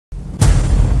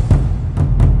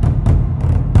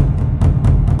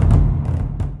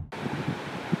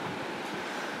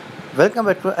Welcome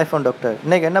back to iPhone doctor.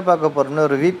 இன்றைக்கி என்ன பார்க்க போகிறோம்னா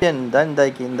ஒரு VPN தான்.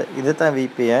 இது தான்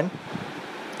VPN.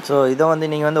 ஸோ இதை வந்து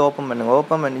நீங்கள் வந்து ஓப்பன்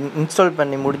பண்ணி இன்ஸ்டால்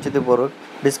பண்ணி முடிச்சது போகிறோம்.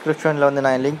 டிஸ்கிரிப்ஷனில் வந்து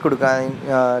நான் லிங்க் கொடுக்குறேன்.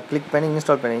 கிளிக் பண்ணி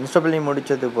இன்ஸ்டால் பண்ணி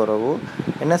முடிச்சது போகிறவு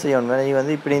என்ன செய்யணும்னா நீங்கள்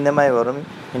வந்து இப்படி இந்த மாதிரி வரும்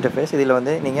இன்டர்ஃபேஸ். இதில்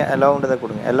வந்து நீங்கள் அலௌண்டதை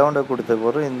கொடுங்க. அலௌண்டை கொடுத்த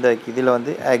போகிறோம். இந்த இதில்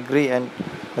வந்து அக்ரி அண்ட்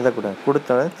இதை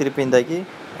கொடுத்தோன்னே திருப்பி இந்தாக்கி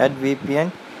அட் VPN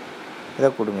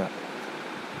இதை கொடுங்க.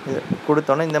 இது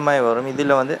கொடுத்தோன்னே இந்த மாதிரி வரும்.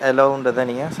 இதில் வந்து அலௌன்றதை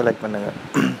நீங்கள் செலக்ட் பண்ணுங்கள்.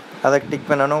 அதை டிக்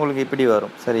பண்ணோன்னா உங்களுக்கு இப்படி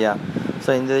வரும். சரியா? ஸோ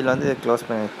இந்த இதில் வந்து இதை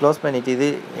க்ளோஸ் பண்ணிவிட்டு இது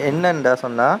என்னென்னா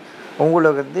சொன்னால்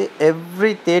உங்களுக்கு வந்து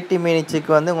எவ்ரி 30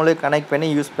 மினிட்ஸுக்கு வந்து உங்களுக்கு கனெக்ட் பண்ணி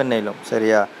யூஸ் பண்ணிடலாம்.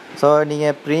 சரியா? ஸோ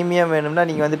நீங்கள் ப்ரீமியம் வேணும்னா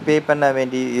நீங்கள் வந்து பே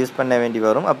யூஸ் பண்ண வேண்டி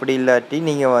வரும். அப்படி இல்லாட்டி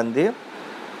நீங்கள் வந்து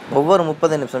ஒவ்வொரு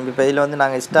 30 நிமிஷம் இப்போ இதில் வந்து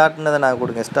நாங்கள்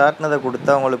ஸ்டார்ட்னதை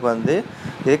கொடுத்தா உங்களுக்கு வந்து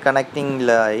இது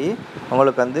கனெக்டிங்கில் ஆகி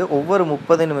உங்களுக்கு வந்து ஒவ்வொரு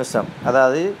 30 நிமிஷம்,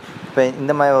 அதாவது இப்போ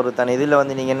இந்த மாதிரி ஒரு தனி இதில்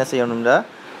வந்து நீங்கள் என்ன செய்யணும்னா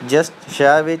ஜஸ்ட்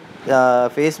ஷேர் வித்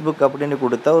ஃபேஸ்புக் அப்படின்னு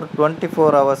கொடுத்தா ஒரு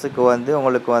 24 ஹவர்ஸுக்கு வந்து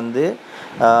உங்களுக்கு வந்து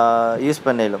யூஸ்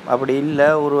பண்ணிடலாம். அப்படி இல்லை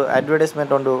ஒரு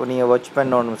அட்வர்டைஸ்மெண்ட் ஒன்று நீங்கள் வாட்ச்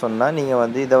பண்ணணும்னு சொன்னால் நீங்கள்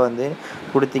வந்து இதை வந்து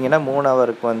கொடுத்தீங்கன்னா 3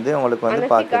 ஹவருக்கு வந்து உங்களுக்கு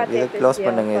வந்து பார்க்கலாம். இதை க்ளோஸ்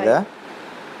பண்ணுங்கள். இதை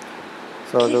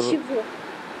ஸோ அது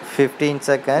 15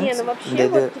 செகண்ட்ஸ் இந்த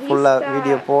இது ஃபுல்லாக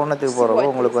வீடியோ போனதுக்கு போகிறப்போ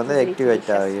உங்களுக்கு வந்து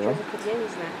ஆக்டிவேட் ஆகிடும்.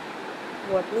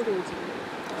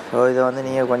 ஸோ இதை வந்து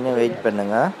நீங்கள் கொஞ்சம் வெயிட்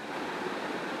பண்ணுங்கள்.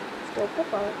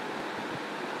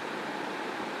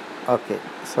 ஓகே,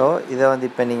 ஸோ இதை வந்து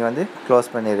இப்போ நீங்கள் வந்து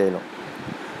க்ளோஸ் பண்ணிடலாம்.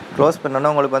 க்ளோஸ்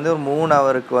பண்ணோன்னா உங்களுக்கு வந்து ஒரு 3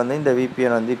 ஹவருக்கு வந்து இந்த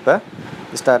VPN வந்து இப்போ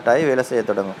ஸ்டார்ட் ஆகி வேலை செய்ய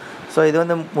தொடங்கும். ஸோ இது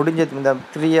வந்து முடிஞ்சது இந்த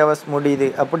 3 ஹவர்ஸ் முடியுது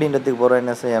அப்படின்றதுக்கு போகிறோம்.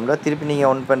 என்ன செய்யாமல திருப்பி நீங்கள்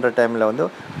ஆன் பண்ணுற டைமில் வந்து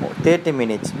 30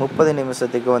 மினிட்ஸ் 30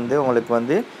 நிமிஷத்துக்கு வந்து உங்களுக்கு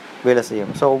வந்து வேலை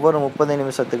செய்யும். ஸோ ஒவ்வொரு 30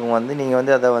 நிமிஷத்துக்கும் வந்து நீங்கள்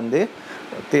வந்து அதை வந்து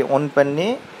ஆன் பண்ணி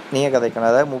நீங்கள் கதைக்கணும்.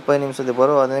 அதாவது 30 நிமிஷத்துக்கு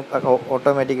பிறகு வந்து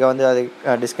ஆட்டோமேட்டிக்காக வந்து அது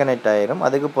டிஸ்கனெக்ட் ஆகிடும்.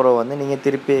 அதுக்கு பிறகு வந்து நீங்கள்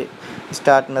திருப்பி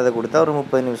ஸ்டார்ட்னதை கொடுத்தா ஒரு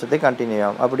 30 நிமிஷத்துக்கு கண்டினியூ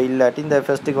ஆகும். அப்படி இல்லாட்டி இந்த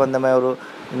ஃபஸ்ட்டுக்கு வந்த மாதிரி ஒரு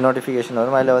நோட்டிஃபிகேஷன்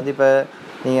வரும். அதில் வந்து இப்போ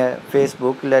நீங்கள்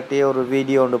ஃபேஸ்புக் இல்லாட்டி ஒரு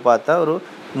வீடியோ ஒன்று பார்த்தா ஒரு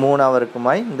 3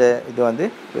 ஹவருக்குமாய் இந்த இது வந்து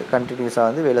கண்டினியூஸாக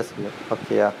வந்து வேலை செய்யும்.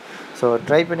 ஓகேயா? ஸோ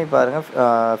ட்ரை பண்ணி பாருங்கள்.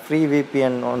 ஃப்ரீ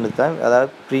VPN ஒன்று தான், அதாவது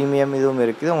ப்ரீமியம் இதுவும்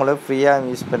இருக்குது. உங்களுக்கு ஃப்ரீயாக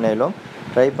யூஸ் பண்ணிடலாம்.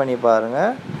 ட்ரை பண்ணி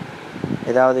பாருங்கள்.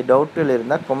 ஏதாவது டவுட்டில்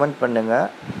இருந்தால் கமெண்ட் பண்ணுங்கள்.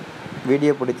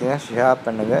 வீடியோ பிடிச்சிங்கன்னா ஷேர்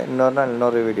பண்ணுங்கள். இன்னொரு நாள்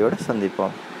இன்னொரு வீடியோட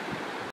சந்திப்போம்.